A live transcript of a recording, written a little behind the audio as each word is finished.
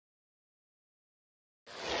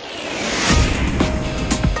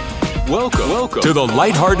Welcome to the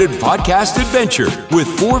Lighthearted Podcast Adventure with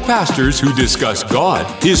four pastors who discuss God,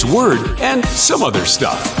 His Word, and some other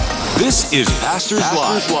stuff. This is Pastors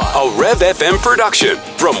Live, a Rev FM production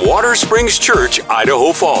from Watersprings Church,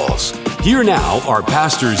 Idaho Falls. Here now are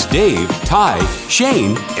Pastors Dave, Ty,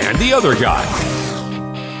 Shane, and the other guy.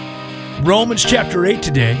 Romans chapter 8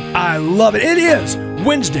 today. I love it. It is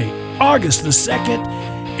Wednesday, August the 2nd,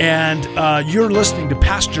 and you're listening to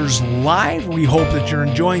Pastors Live. We hope that you're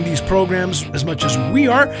enjoying these programs as much as we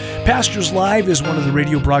are. Pastors Live is one of the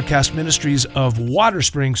radio broadcast ministries of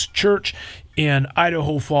Watersprings Church in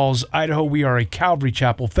Idaho Falls, Idaho. We are a Calvary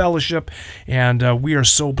Chapel fellowship, and we are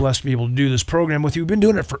so blessed to be able to do this program with you. We've been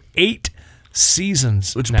doing it for 8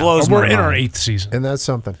 seasons, which now. blows my mind. We're in our 8th season, and that's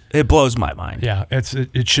something. It blows my mind. Yeah,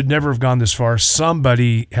 it should never have gone this far.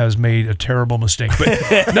 Somebody has made a terrible mistake,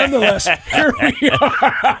 but nonetheless, here we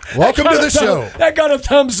are. Welcome to the show. That got a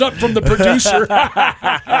thumbs up from the producer.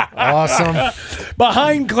 Awesome.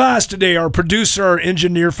 Behind glass today, our producer, our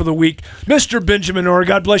engineer for the week, Mr. Benjamin Orr.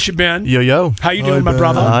 God bless you, Ben. Yo. How you doing, my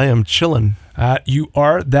brother? I am chilling. You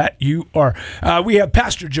are. We have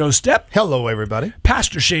Pastor Joe Stepp. Hello, everybody.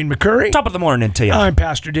 Pastor Shane McCurry. Top of the morning to you. I'm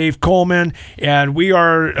Pastor Dave Coleman, and we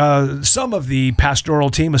are some of the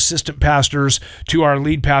pastoral team, assistant pastors to our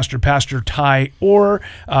lead pastor, Pastor Ty Orr,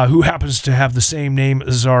 who happens to have the same name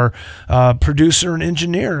as our producer and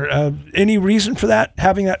engineer. Any reason for that,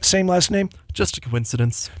 having that same last name? Just a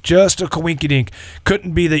coincidence. Just a coinkydink.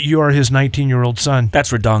 Couldn't be that you are his 19-year-old son.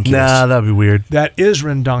 That's redonkulous. Nah, that'd be weird. That is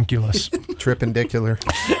redonkulous. Tripendicular.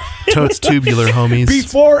 Totes tubular, homies.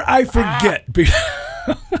 Before I forget...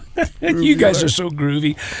 You guys are so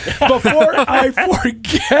groovy. Before I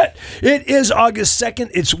forget, it is August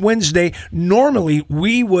 2nd. It's Wednesday. Normally,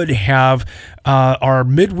 we would have our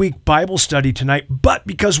midweek Bible study tonight, but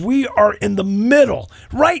because we are in the middle,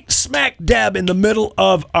 right smack dab in the middle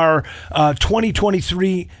of our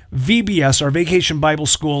 2023 VBS, our Vacation Bible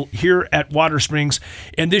School here at Watersprings,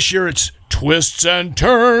 and this year it's Twists and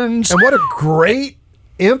Turns. And what a great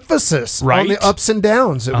emphasis on the ups and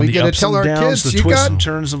downs that we get to tell our kids. The twists and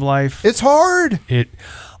turns of life. It's hard.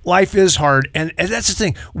 Life is hard, and that's the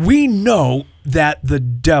thing. We know that the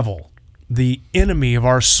devil, the enemy of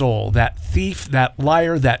our soul, that thief, that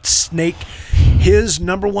liar, that snake, his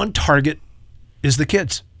number one target is the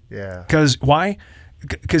kids. Yeah. Because why?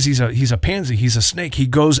 Because he's a pansy. He's a snake. He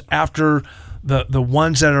goes after the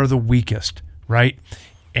ones that are the weakest, right?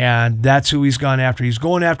 And that's who he's gone after. He's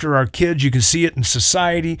going after our kids. You can see it in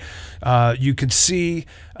society. You can see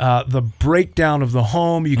the breakdown of the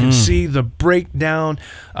home. You can see the breakdown,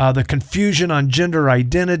 the confusion on gender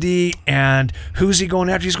identity. And who's he going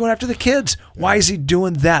after? He's going after the kids. Why is he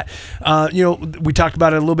doing that? We talked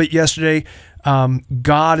about it a little bit yesterday.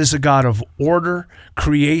 God is a God of order.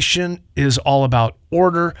 Creation is all about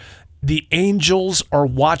order. The angels are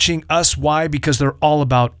watching us. Why? Because they're all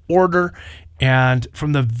about order. And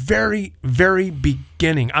from the very, very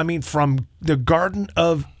beginning, from the Garden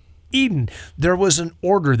of Eden, there was an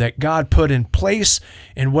order that God put in place.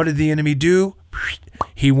 And what did the enemy do?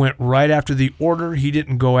 He went right after the order. He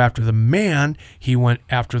didn't go after the man. He went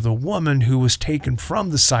after the woman who was taken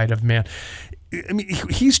from the side of man.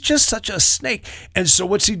 He's just such a snake. And so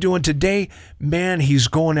what's he doing today? Man, he's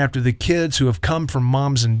going after the kids who have come from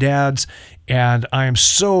moms and dads. And I am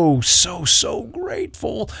so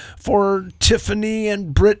grateful for Tiffany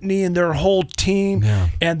and Brittany and their whole team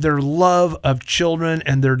and their love of children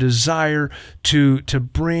and their desire to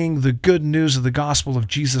bring the good news of the gospel of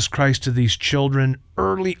Jesus Christ to these children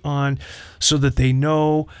early on so that they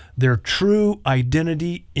know their true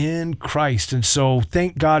identity in Christ. And so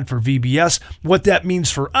thank God for VBS. What that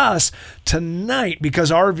means for us tonight,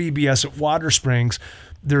 because our VBS at Watersprings,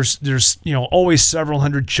 there's always several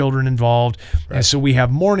hundred children involved. Right. And so we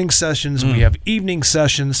have morning sessions, we have evening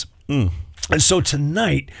sessions. And so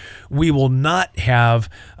tonight, we will not have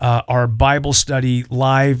our Bible study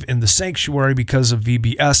live in the sanctuary because of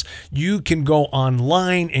VBS. You can go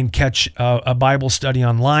online and catch a Bible study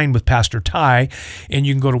online with Pastor Ty, and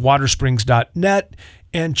you can go to watersprings.net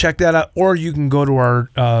and check that out. Or you can go to our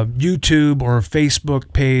YouTube or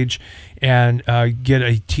Facebook page and get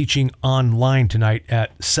a teaching online tonight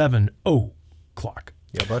at 7 o'clock.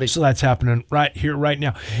 Yeah, buddy. So that's happening right here, right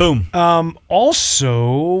now. Boom.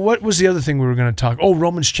 Also, what was the other thing we were going to talk? Oh,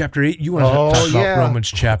 Romans chapter 8. You want to talk about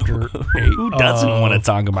Romans chapter 8? Who doesn't want to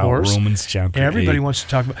talk about Romans chapter 8? Everybody wants to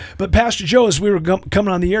talk about. But Pastor Joe, as we were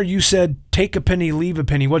coming on the air, you said, take a penny, leave a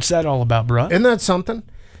penny. What's that all about, bro? Isn't that something?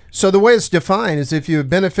 So the way it's defined is if you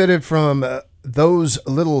benefited from those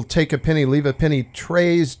little take a penny, leave a penny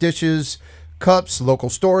trays, dishes, cups, local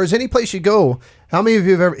stores, any place you go. How many of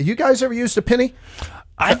you you guys ever used a penny?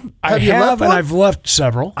 I have, and I've left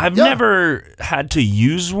several. I've never had to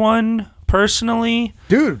use one personally.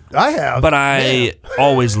 Dude, I have. But I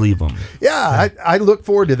always leave them. Yeah, I look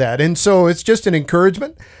forward to that. And so it's just an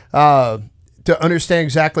encouragement to understand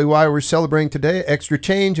exactly why we're celebrating today. Extra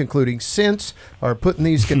change, including cents, are put in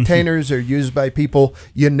these containers. They're used by people.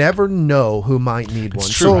 You never know who might need one.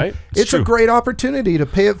 It's true, right? It's a great opportunity to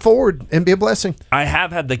pay it forward and be a blessing. I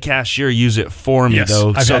have had the cashier use it for me,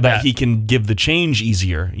 though, so that he can give the change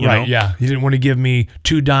easier. You know? Yeah. He didn't want to give me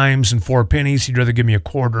 2 dimes and 4 pennies. He'd rather give me a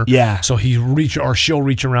quarter. Yeah. So she'll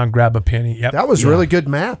reach around, grab a penny. Yep. That was really good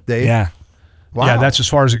math, Dave. Yeah. Wow. Yeah, that's as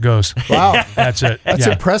far as it goes. Wow. That's it. That's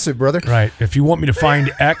impressive, brother. Right. If you want me to find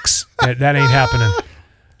X, that ain't happening.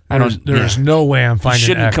 There's no way I'm finding X.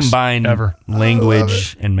 You shouldn't combine ever.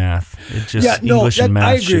 language and math. It just English and math.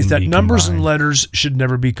 I agree with that. Numbers combined. and letters should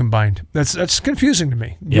never be combined. That's confusing to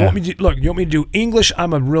me. You want me to do English?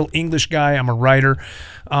 I'm a real English guy. I'm a writer.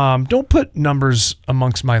 Don't put numbers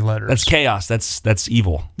amongst my letters. That's chaos. That's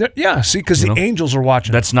evil. Yeah, see, because the angels are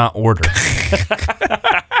watching. That's not order.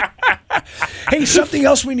 Hey, something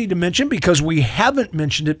else we need to mention, because we haven't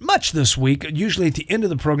mentioned it much this week, usually at the end of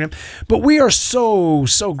the program, but we are so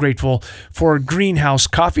grateful for Greenhouse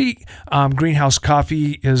Coffee. Greenhouse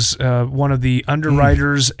Coffee is one of the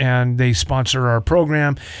underwriters, and they sponsor our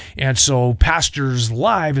program. And so Pastors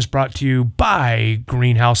Live is brought to you by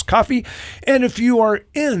Greenhouse Coffee. And if you are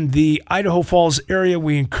in the Idaho Falls area,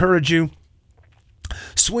 we encourage you,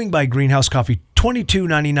 swing by Greenhouse Coffee,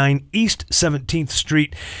 2299 East 17th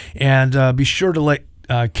Street, and be sure to let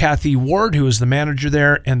Kathy Ward, who is the manager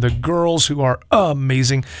there, and the girls, who are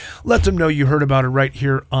amazing, let them know you heard about it right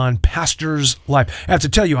here on Pastors Live. I have to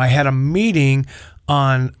tell you, I had a meeting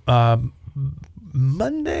on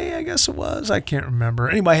Monday, I guess it was. I can't remember.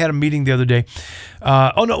 Anyway, I had a meeting the other day.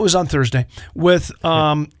 It was on Thursday with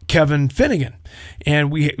Kevin Finnegan,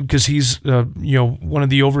 and because he's one of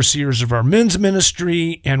the overseers of our men's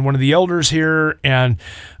ministry and one of the elders here, and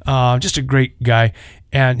just a great guy.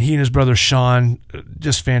 And he and his brother Sean,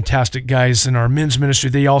 just fantastic guys in our men's ministry.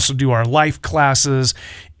 They also do our life classes,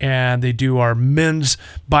 and they do our men's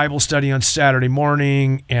Bible study on Saturday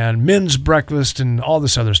morning, and men's breakfast, and all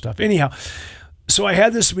this other stuff. Anyhow, so I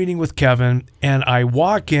had this meeting with Kevin, and I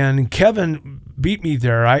walk in, and Kevin beat me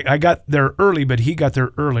there. I got there early, but he got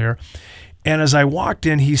there earlier. And as I walked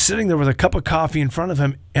in, he's sitting there with a cup of coffee in front of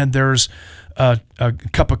him, and there's a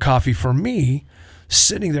cup of coffee for me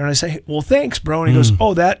sitting there. And I say, well, thanks, bro. And he goes,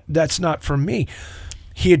 oh, that's not for me.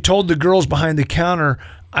 He had told the girls behind the counter,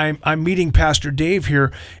 I'm meeting Pastor Dave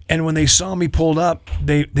here, and when they saw me pulled up,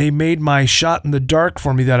 they made my shot in the dark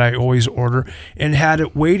for me that I always order and had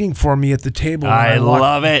it waiting for me at the table. I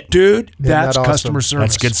love it. Dude, that's awesome? customer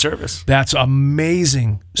service. That's good service. That's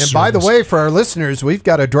amazing service. And by the way, for our listeners, we've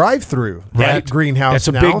got a drive-through at Greenhouse That's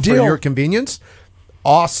a big deal. For your convenience.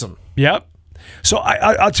 Awesome. Yep. So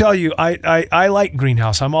I'll tell you, I like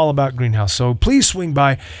Greenhouse. I'm all about Greenhouse. So please swing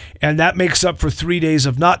by, and that makes up for 3 days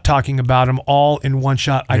of not talking about them all in one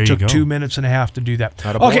shot. I took 2 minutes and a half to do that.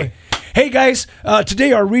 Attaboy. Okay. Hey, guys,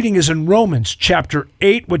 today our reading is in Romans chapter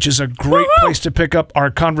 8, which is a great place to pick up our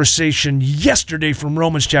conversation yesterday from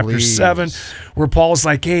Romans chapter 7, where Paul's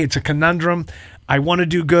like, hey, it's a conundrum. I want to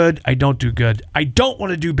do good. I don't do good. I don't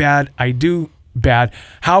want to do bad. I do bad.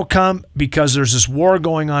 How come? Because there's this war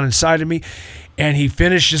going on inside of me. And he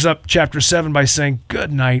finishes up chapter 7 by saying,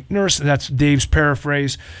 good night, nurse. That's Dave's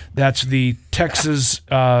paraphrase. That's the Texas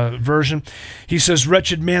version. He says,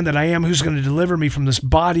 wretched man that I am, who's going to deliver me from this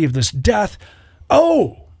body of this death?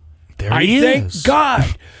 Oh, there he is. Thank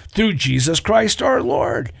God through Jesus Christ our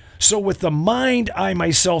Lord. So with the mind, I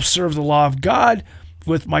myself serve the law of God.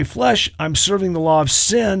 With my flesh, I'm serving the law of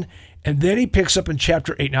sin. And then he picks up in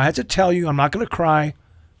chapter 8. Now, I have to tell you, I'm not going to cry,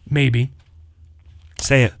 maybe.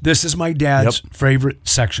 Say it. This is my dad's favorite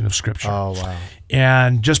section of Scripture. Oh, wow.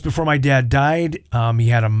 And just before my dad died, he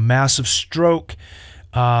had a massive stroke.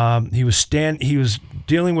 He was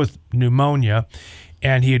dealing with pneumonia,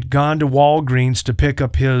 and he had gone to Walgreens to pick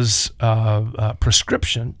up his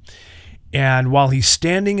prescription. And while he's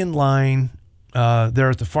standing in line there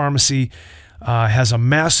at the pharmacy, has a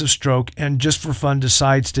massive stroke, and just for fun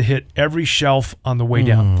decides to hit every shelf on the way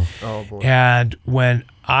down. Oh, boy. And when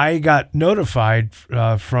I got notified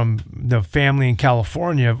from the family in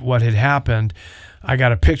California of what had happened, I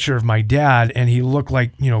got a picture of my dad, and he looked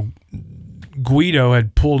like, Guido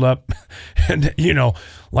had pulled up and,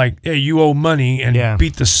 like, hey, you owe money, and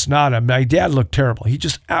beat the snot out. My dad looked terrible. He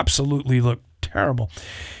just absolutely looked terrible.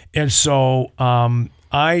 And so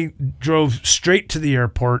I drove straight to the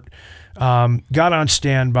airport, got on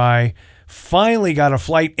standby, Finally got a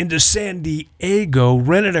flight into San Diego,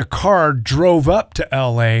 rented a car, drove up to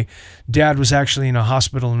LA. Dad was actually in a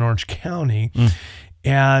hospital in Orange County.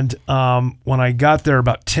 And when I got there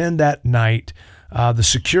about 10 that night, the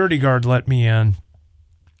security guard let me in,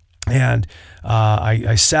 and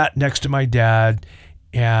I sat next to my dad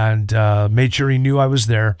and made sure he knew I was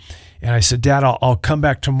there. And I said, Dad, I'll come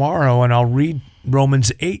back tomorrow and I'll read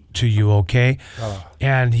Romans 8 to you, okay?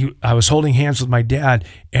 And I was holding hands with my dad,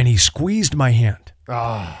 and he squeezed my hand.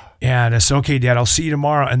 And I said, okay, Dad, I'll see you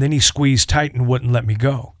tomorrow. And then he squeezed tight and wouldn't let me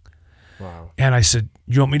go. Wow. And I said,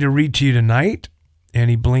 you want me to read to you tonight? And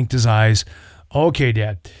he blinked his eyes. Okay,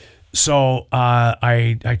 Dad. So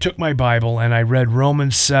I took my Bible and I read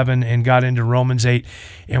Romans 7 and got into Romans 8.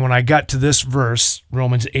 And when I got to this verse,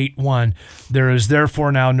 Romans 8:1, there is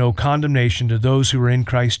therefore now no condemnation to those who are in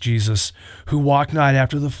Christ Jesus, who walk not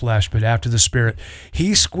after the flesh, but after the Spirit.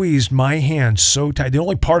 He squeezed my hand so tight. The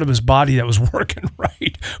only part of his body that was working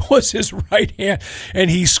right was his right hand. And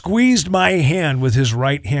he squeezed my hand with his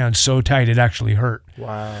right hand so tight it actually hurt.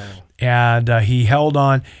 Wow. And he held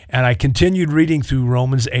on, and I continued reading through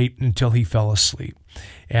Romans 8 until he fell asleep.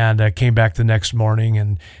 And I came back the next morning,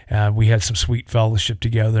 and we had some sweet fellowship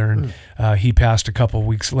together, and he passed a couple of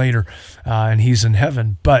weeks later, and he's in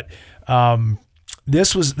heaven. But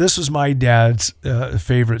this was my dad's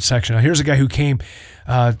favorite section. Now, here's a guy who came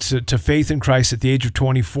to faith in Christ at the age of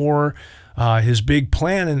 24. His big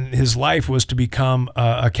plan in his life was to become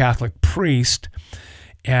a Catholic priest.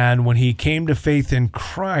 And when he came to faith in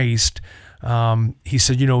Christ, he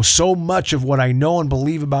said, so much of what I know and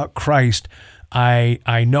believe about Christ,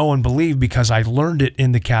 I know and believe because I learned it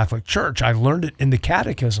in the Catholic Church. I learned it in the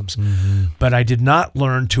catechisms, but I did not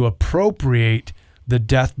learn to appropriate the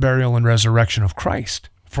death, burial, and resurrection of Christ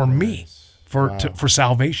for me, for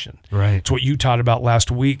salvation. Right. It's what you taught about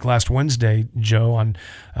last Wednesday, Joe, on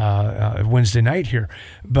Wednesday night here.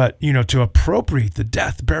 But, to appropriate the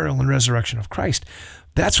death, burial, and resurrection of Christ.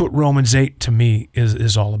 That's what Romans 8 to me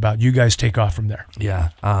is all about. You guys take off from there. Yeah.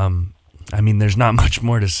 There's not much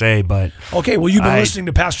more to say, but okay. Well, you've been listening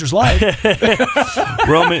to Pastor's Live.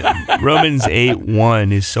 Romans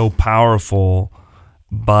 8:1 is so powerful,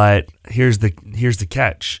 but here's the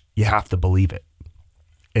catch: you have to believe it.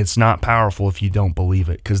 It's not powerful if you don't believe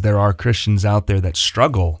it, because there are Christians out there that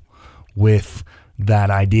struggle with that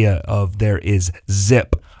idea of there is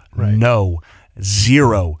zip, no,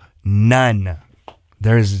 zero, none.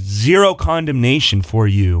 There is zero condemnation for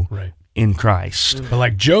you in Christ. But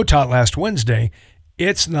like Joe taught last Wednesday,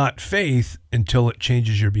 it's not faith until it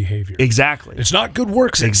changes your behavior. Exactly. It's not good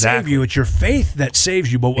works that save you. It's your faith that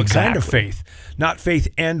saves you. But what kind of faith? Not faith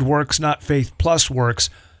and works, not faith plus works.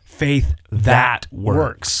 Faith that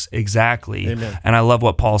works. Exactly. Amen. And I love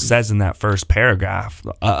what Paul says in that first paragraph.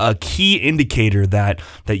 A key indicator that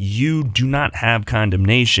you do not have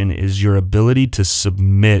condemnation is your ability to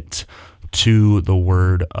submit to the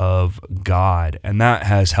Word of God. And that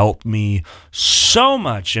has helped me so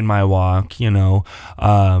much in my walk.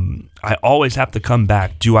 I always have to come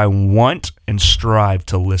back. Do I want and strive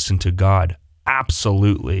to listen to God?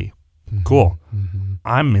 Absolutely. Cool.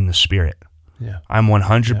 I'm in the Spirit. Yeah. I'm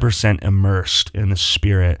 100% immersed in the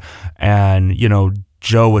Spirit. And,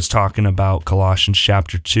 Joe was talking about Colossians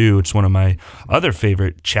chapter 2. It's one of my other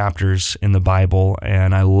favorite chapters in the Bible,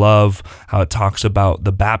 and I love how it talks about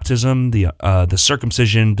the baptism, the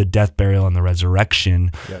circumcision, the death, burial, and the resurrection.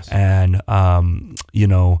 Yes. And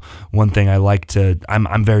one thing I like to,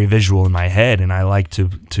 I'm very visual in my head, and I like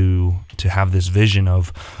to have this vision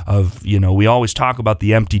of we always talk about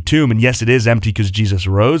the empty tomb, and yes, it is empty because Jesus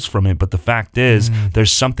rose from it, but the fact is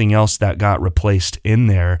there's something else that got replaced in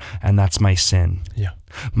there, and that's my sin. Yeah.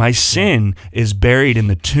 My sin is buried in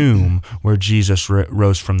the tomb where Jesus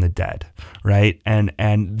rose from the dead, right? And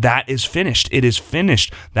that is finished. It is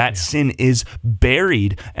finished. That sin is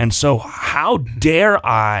buried. And so how dare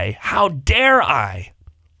I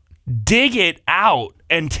dig it out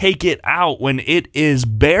and take it out when it is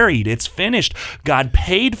buried? It's finished. God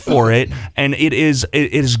paid for it, and it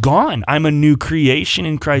is gone. I'm a new creation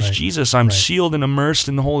in Christ Jesus. I'm sealed and immersed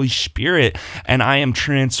in the Holy Spirit, and I am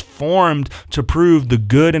transformed to prove the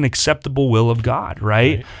good and acceptable will of God,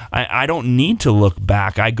 right? I don't need to look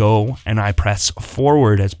back. I go and I press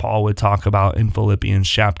forward, as Paul would talk about in Philippians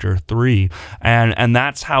chapter 3. And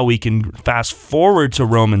that's how we can fast forward to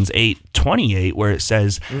Romans 8:28, where it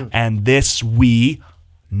says, and this we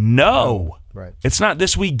know. Right. It's not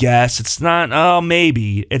this we guess. It's not,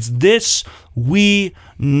 maybe. It's this we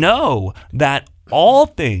know, that all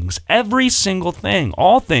things, every single thing,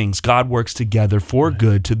 all things, God works together for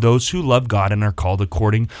good to those who love God and are called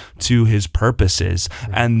according to his purposes.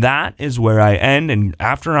 And that is where I end. And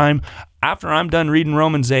after I'm done reading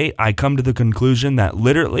Romans 8, I come to the conclusion that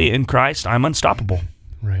literally in Christ, I'm unstoppable.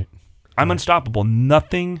 Right. I'm unstoppable.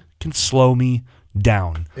 Nothing can slow me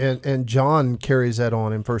down. And John carries that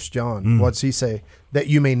on in 1 John. What's he say? That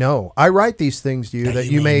you may know. I write these things to you that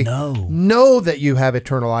you may know that you have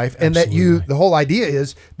eternal life, and that the whole idea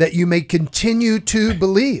is that you may continue to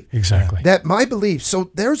believe. Exactly. That my belief.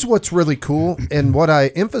 So there's what's really cool, and what I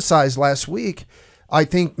emphasized last week, I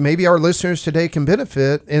think maybe our listeners today can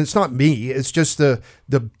benefit, and it's not me, it's just the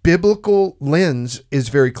biblical lens is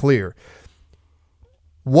very clear.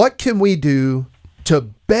 What can we do to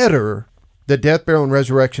better the death, burial, and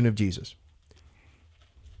resurrection of Jesus?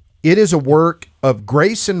 It is a work of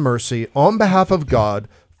grace and mercy on behalf of God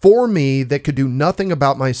for me that could do nothing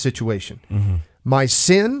about my situation. My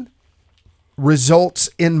sin results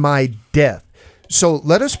in my death. So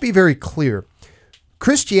let us be very clear.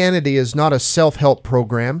 Christianity is not a self-help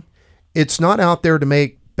program. It's not out there to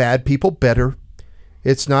make bad people better.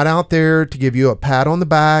 It's not out there to give you a pat on the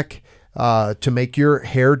back, to make your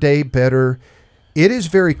hair day better. It is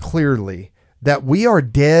very clearly that we are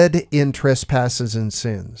dead in trespasses and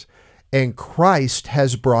sins, and Christ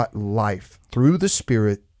has brought life through the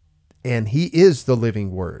Spirit, and he is the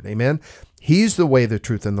living word. Amen. He's the way, the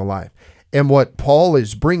truth, and the life. And what Paul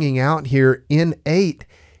is bringing out here in 8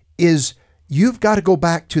 is you've got to go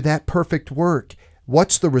back to that perfect work.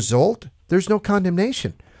 What's the result? There's no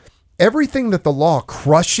condemnation. Everything that the law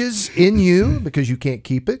crushes in you, because you can't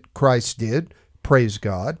keep it, Christ did, praise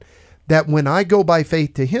God, that when I go by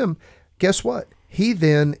faith to him, guess what? He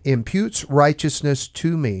then imputes righteousness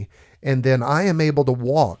to me, and then I am able to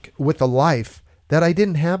walk with a life that I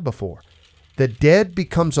didn't have before. The dead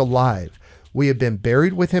becomes alive. We have been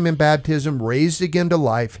buried with him in baptism, raised again to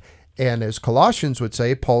life, and as Colossians would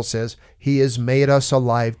say, Paul says, he has made us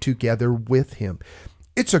alive together with him.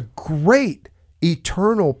 It's a great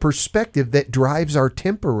eternal perspective that drives our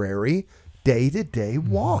temporary day-to-day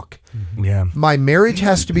walk. Yeah. My marriage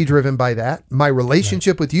has to be driven by that. My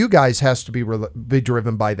relationship with you guys has to be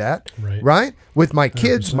driven by that, right? With my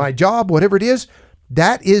kids, 100%. My job, whatever it is,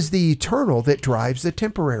 that is the eternal that drives the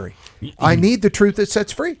temporary. I need the truth that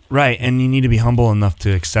sets free. Right, and you need to be humble enough to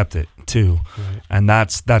accept it too. Right. And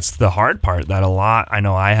that's the hard part, that a lot, I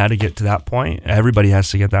know I had to get to that point. Everybody has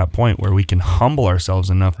to get that point where we can humble ourselves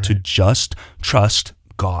enough to just trust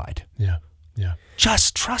God. Yeah.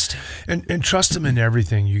 Just trust him. And trust him in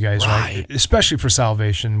everything, you guys, right? Especially for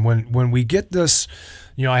salvation. When we get this,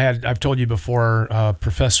 I've told you before,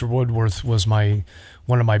 Professor Woodworth was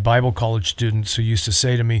one of my Bible college students who used to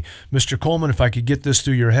say to me, Mr. Coleman, if I could get this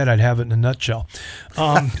through your head, I'd have it in a nutshell.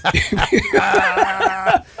 Love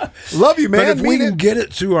you, man. But if we can get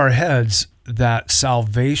it through our heads that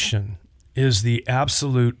salvation is the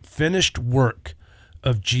absolute finished work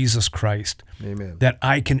of Jesus Christ, amen, that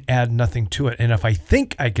I can add nothing to it. And if I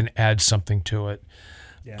think I can add something to it,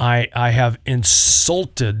 I have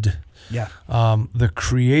insulted the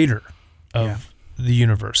creator of the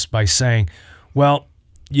universe by saying, well,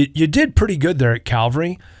 you did pretty good there at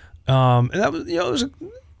Calvary. And that was,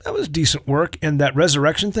 that was decent work. And that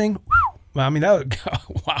resurrection thing, wow,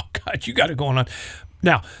 God, you got it going on.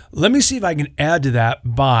 Now, let me see if I can add to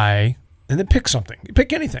that by, and then pick something.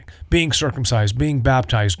 Pick anything. Being circumcised, being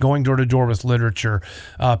baptized, going door to door with literature,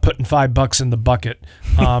 putting $5 in the bucket,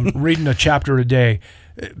 reading a chapter a day.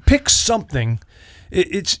 Pick something.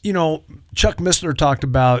 It's, Chuck Missler talked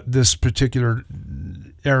about this particular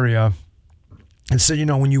area and said,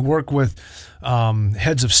 when you work with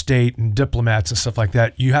heads of state and diplomats and stuff like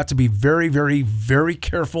that, you have to be very, very, very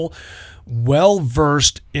careful,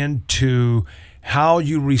 well-versed into how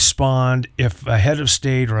you respond if a head of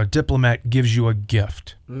state or a diplomat gives you a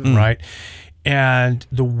gift, right? And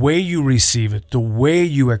the way you receive it, the way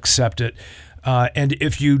you accept it, and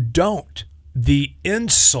if you don't, the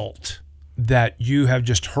insult that you have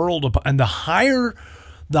just hurled upon, and the higher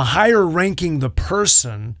ranking the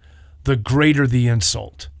person, the greater the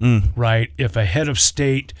insult, right? If a head of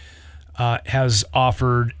state has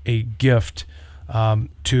offered a gift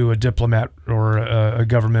to a diplomat or a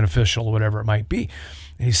government official or whatever it might be,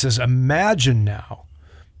 and he says, imagine now,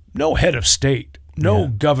 no head of state, no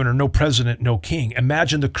governor, no president, no king.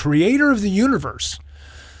 Imagine the creator of the universe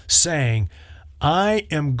saying, I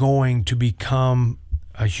am going to become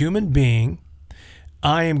a human being.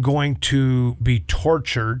 I am going to be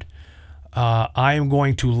tortured. I am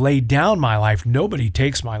going to lay down my life. Nobody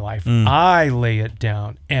takes my life. I lay it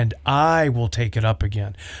down, and I will take it up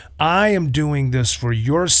again. I am doing this for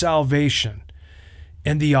your salvation,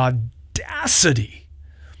 and the audacity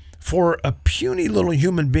for a puny little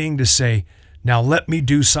human being to say, now let me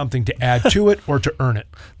do something to add to it or to earn it.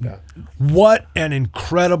 Yeah. What an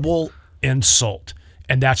incredible insult.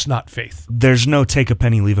 And that's not faith. There's no take a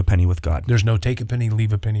penny, leave a penny with God. There's no take a penny,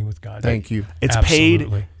 leave a penny with God. Thank you. It's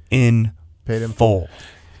Absolutely. paid in full.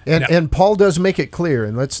 And Paul does make it clear,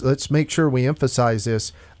 and let's make sure we emphasize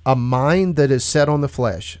this: a mind that is set on the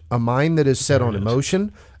flesh, a mind that is set on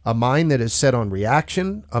emotion, a mind that is set on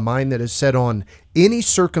reaction, a mind that is set on any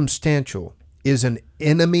circumstantial is an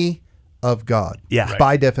enemy of God. Yeah.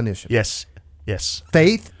 By definition. Yes.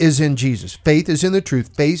 Faith is in Jesus. Faith is in the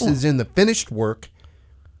truth. Faith is in the finished work.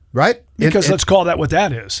 Right? Because let's call that what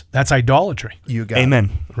that is. That's idolatry. You got Amen.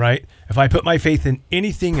 it. Right? If I put my faith in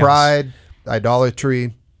anything else. Pride,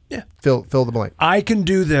 idolatry. Yeah. Fill the blank. I can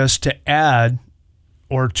do this to add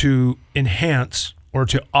or to enhance or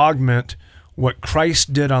to augment what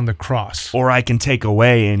Christ did on the cross. Or I can take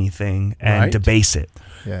away anything and Right. debase it.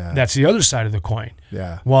 Yeah. That's the other side of the coin.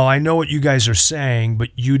 Yeah. Well, I know what you guys are saying, but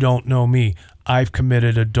you don't know me. I've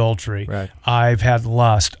committed adultery. Right. I've had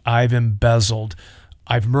lust. I've embezzled.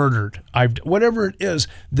 I've murdered. Whatever it is.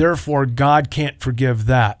 Therefore, God can't forgive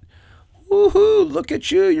that. Woohoo! Look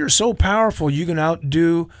at you. You're so powerful. You can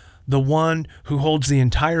outdo the one who holds the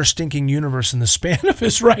entire stinking universe in the span of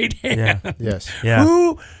his right hand. Yeah. Yes. Yeah.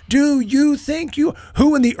 Who do you think you?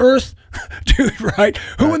 Who in the earth? Right?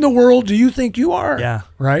 Who in the world do you think you are? Yeah.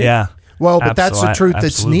 Right? Yeah. Well, but that's the truth that's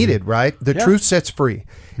Absolutely. needed, right? The Yeah. truth sets free.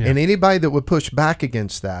 Yeah. And anybody that would push back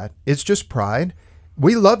against that, it's just pride.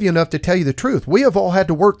 We love you enough to tell you the truth. We have all had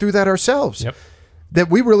to work through that ourselves. Yep. That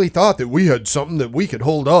we really thought that we had something that we could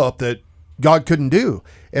hold up that God couldn't do.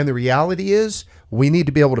 And the reality is we need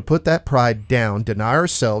to be able to put that pride down, deny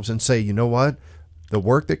ourselves, and say, you know what? The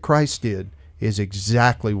work that Christ did is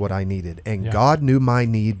exactly what I needed. And Yeah. God knew my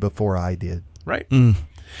need before I did. Right.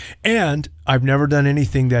 And I've never done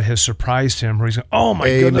anything that has surprised him where he's going, oh my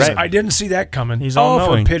goodness, Right. I didn't see that coming. He's for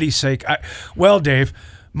all-knowing. pity's sake. Well, Dave,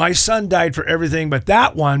 my son died for everything but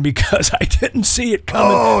that one because I didn't see it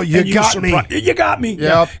coming. Oh, you and got me. You got me. Yep.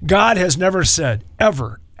 Yeah. God has never said,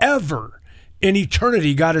 ever, in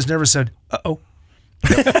eternity, God has never said, uh-oh.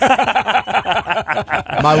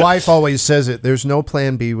 My wife always says it. There's no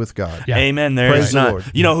plan B with God. Yeah. Amen. There Praise is the not. Lord.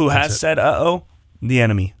 You know who has said, uh-oh? The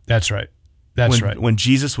enemy. That's right. That's right. When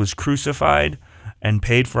Jesus was crucified and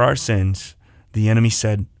paid for our sins, the enemy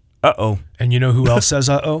said, uh-oh. And you know who else says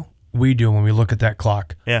uh-oh? We do when we look at that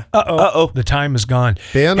clock. Yeah. Uh-oh. Uh-oh. The time is gone.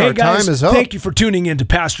 Ben, hey our guys, time is up. Thank you for tuning in to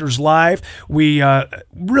Pastors Live. We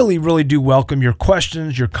really, really do welcome your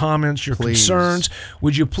questions, your comments, your Please. concerns.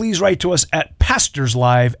 Would you please write to us at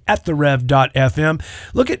pastorslive@therev.fm.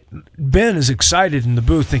 Look at Ben is excited in the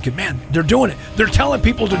booth thinking, man, they're doing it. They're telling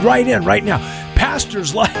people to write in right now.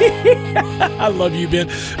 Pastors Live. I love you, Ben.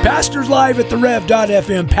 Pastors Live at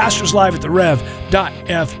therev.fm. Pastors Live at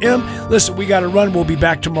therev.fm. Listen, we got to run. We'll be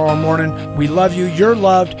back tomorrow morning. We love you. You're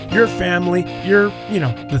loved. Your family. You're,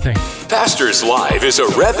 the thing. Pastors Live is a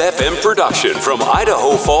Rev FM production from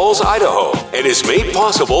Idaho Falls, Idaho, and is made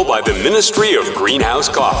possible by the Ministry of Greenhouse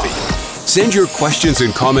Coffee. Send your questions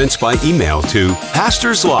and comments by email to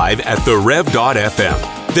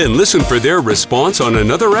pastorslive@therev.fm. Then listen for their response on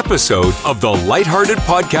another episode of the lighthearted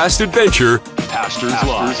podcast adventure, Pastors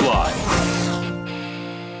Live.